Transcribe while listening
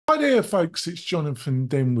Hi there, folks. It's Jonathan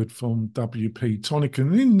Denwood from WP-Tonic,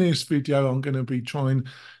 and in this video, I'm going to be trying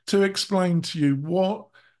to explain to you what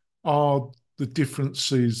are the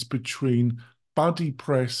differences between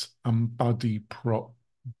BuddyPress and BuddyBoss.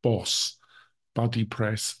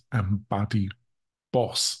 BuddyPress and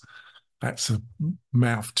BuddyBoss. That's a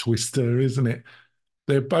mouth twister, isn't it?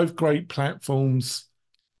 They're both great platforms.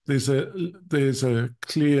 There's a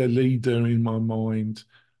clear leader in my mind,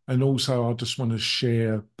 and also I just want to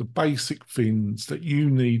share the basic things that you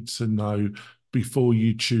need to know before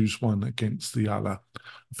you choose one against the other.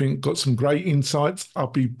 I think got some great insights. I'll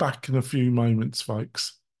be back in a few moments,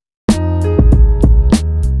 folks.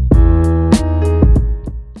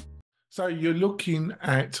 So you're looking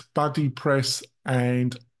at BuddyPress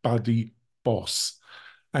and BuddyBoss,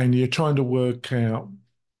 and you're trying to work out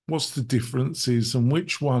what's the differences and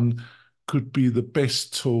which one could be the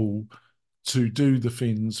best tool to do the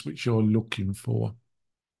things which you're looking for.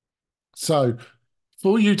 So,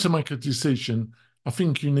 for you to make a decision, I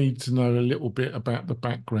think you need to know a little bit about the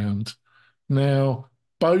background. Now,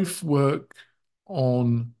 both work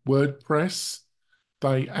on WordPress.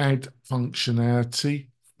 They add functionality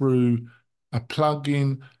through a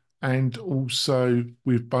plugin and also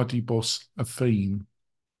with BuddyBoss a theme.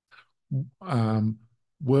 Um,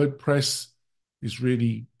 WordPress is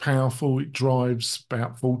really powerful. It drives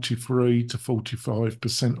about 43 to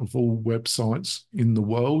 45% of all websites in the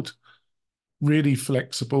world. Really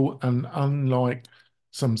flexible, and unlike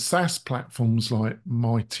some SaaS platforms like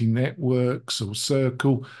Mighty Networks or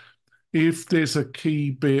Circle, if there's a key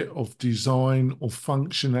bit of design or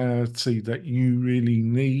functionality that you really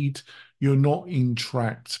need, you're not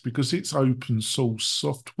entrapped because it's open source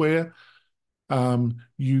software.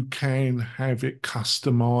 You can have it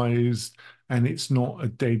customized and it's not a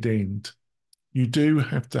dead end. You do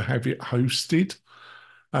have to have it hosted,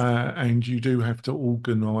 and you do have to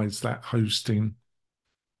organize that hosting.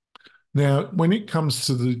 Now, when it comes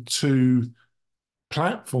to the two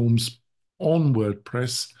platforms on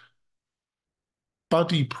WordPress,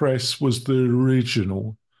 BuddyPress was the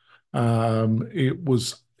original.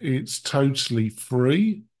 It's totally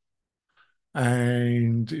free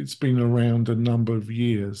and it's been around a number of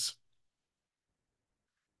years.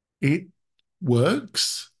 It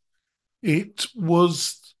works. It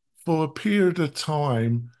was for a period of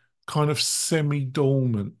time kind of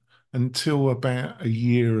semi-dormant until about a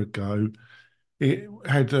year ago. It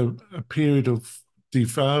had a period of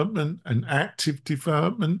development and active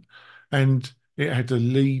development, and it had a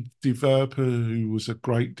lead developer who was a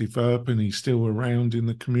great developer and he's still around in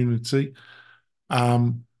the community.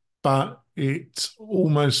 But it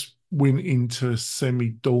almost went into a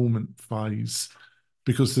semi-dormant phase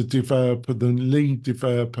because the lead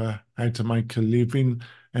developer had to make a living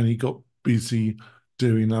and he got busy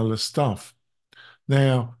doing other stuff.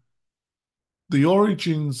 Now, the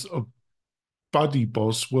origins of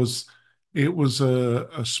BuddyBoss was it was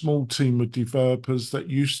a small team of developers that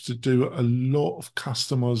used to do a lot of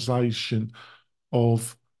customization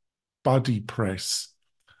of BuddyPress.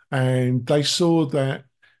 And they saw that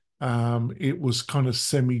it was kind of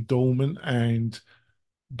semi-dormant, and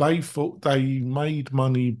they thought they made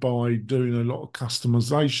money by doing a lot of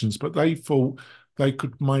customizations, but they thought they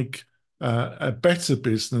could make a better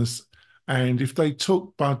business. And if they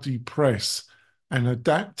took BuddyPress and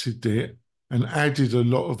adapted it and added a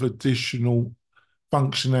lot of additional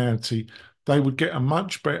functionality, they would get a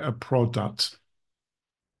much better product.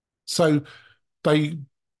 So they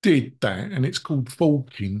did that, and it's called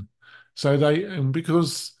forking. And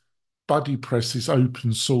because BuddyPress is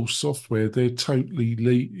open source software, it's totally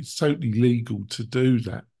legal to do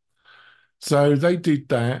that. So they did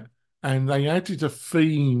that, and they added a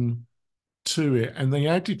theme to it, and they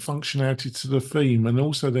added functionality to the theme, and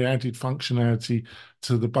also they added functionality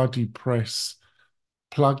to the BuddyPress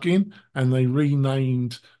plugin, and they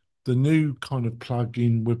renamed the new kind of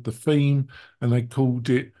plugin with the theme, and they called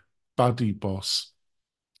it BuddyBoss.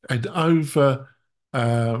 And over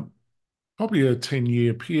uh, probably a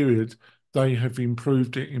 10-year period, they have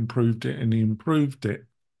improved it, improved it, and improved it.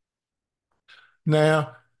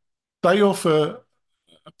 Now, they offer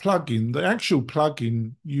a plugin. The actual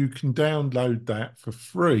plugin, you can download that for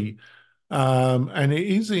free. And it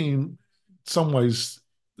is in some ways,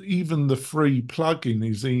 even the free plugin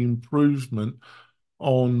is the improvement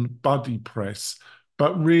on BuddyPress.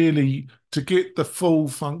 But really, to get the full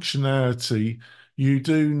functionality, you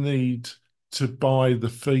do need to buy the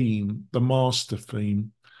theme, the master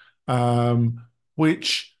theme,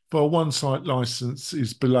 which for a one-site license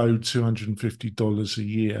is below $250 a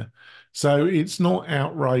year. So it's not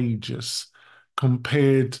outrageous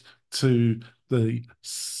compared to the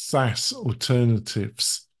SaaS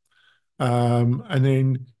alternatives. And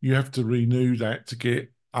then you have to renew that to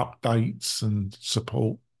get updates and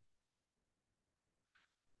support.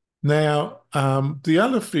 Now, the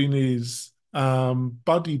other thing is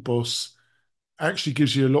BuddyBoss actually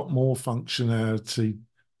gives you a lot more functionality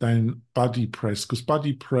than BuddyPress, because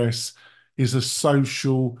BuddyPress is a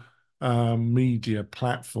social media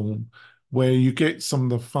platform where you get some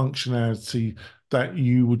of the functionality that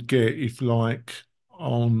you would get if like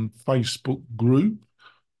on Facebook group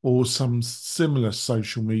or some similar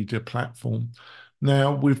social media platform.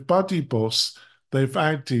 Now, with BuddyBoss, they've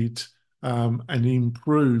added and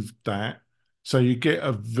improved that. So you get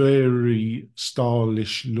a very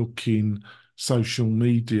stylish looking social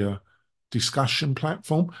media discussion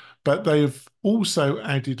platform, but they've also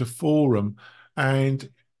added a forum. And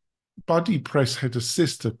BuddyPress had a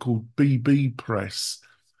sister called BB Press,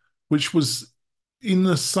 which was in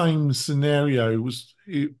the same scenario.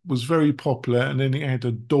 It was very popular, and then it had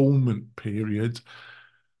a dormant period.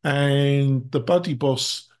 And the Buddy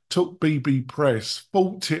Boss took BB Press,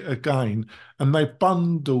 bought it again, and they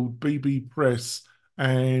bundled BB Press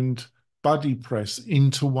and Buddy Press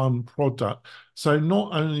into one product. So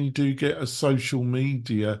not only do you get a social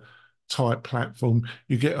media type platform,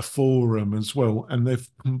 you get a forum as well, and they've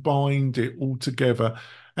combined it all together.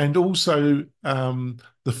 And also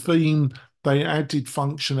the theme, they added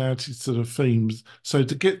functionality to the themes. So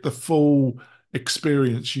to get the full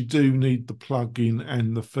experience, you do need the plugin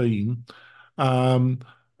and the theme. Um,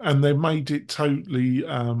 and they made it totally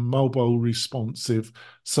mobile responsive.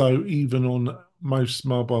 So even on most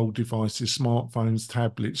mobile devices, smartphones,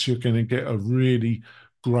 tablets, you're going to get a really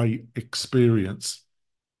great experience.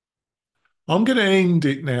 I'm going to end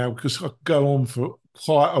it now because I could go on for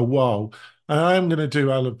quite a while. And I am going to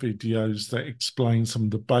do other videos that explain some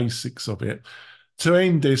of the basics of it. To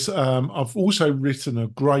end this, I've also written a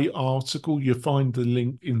great article. You'll find the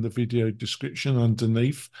link in the video description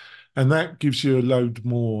underneath, and that gives you a load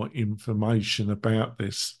more information about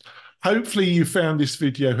this. Hopefully you found this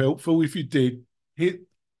video helpful. If you did, hit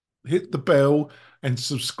the bell and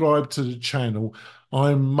subscribe to the channel.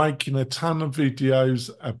 I'm making a ton of videos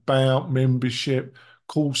about membership,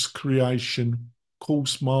 course creation,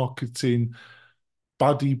 course marketing,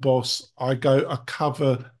 BuddyBoss. I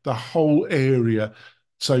cover the whole area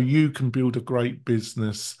so you can build a great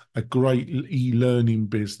business, a great e-learning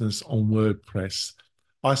business on WordPress.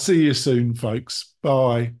 I see you soon, folks.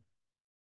 Bye.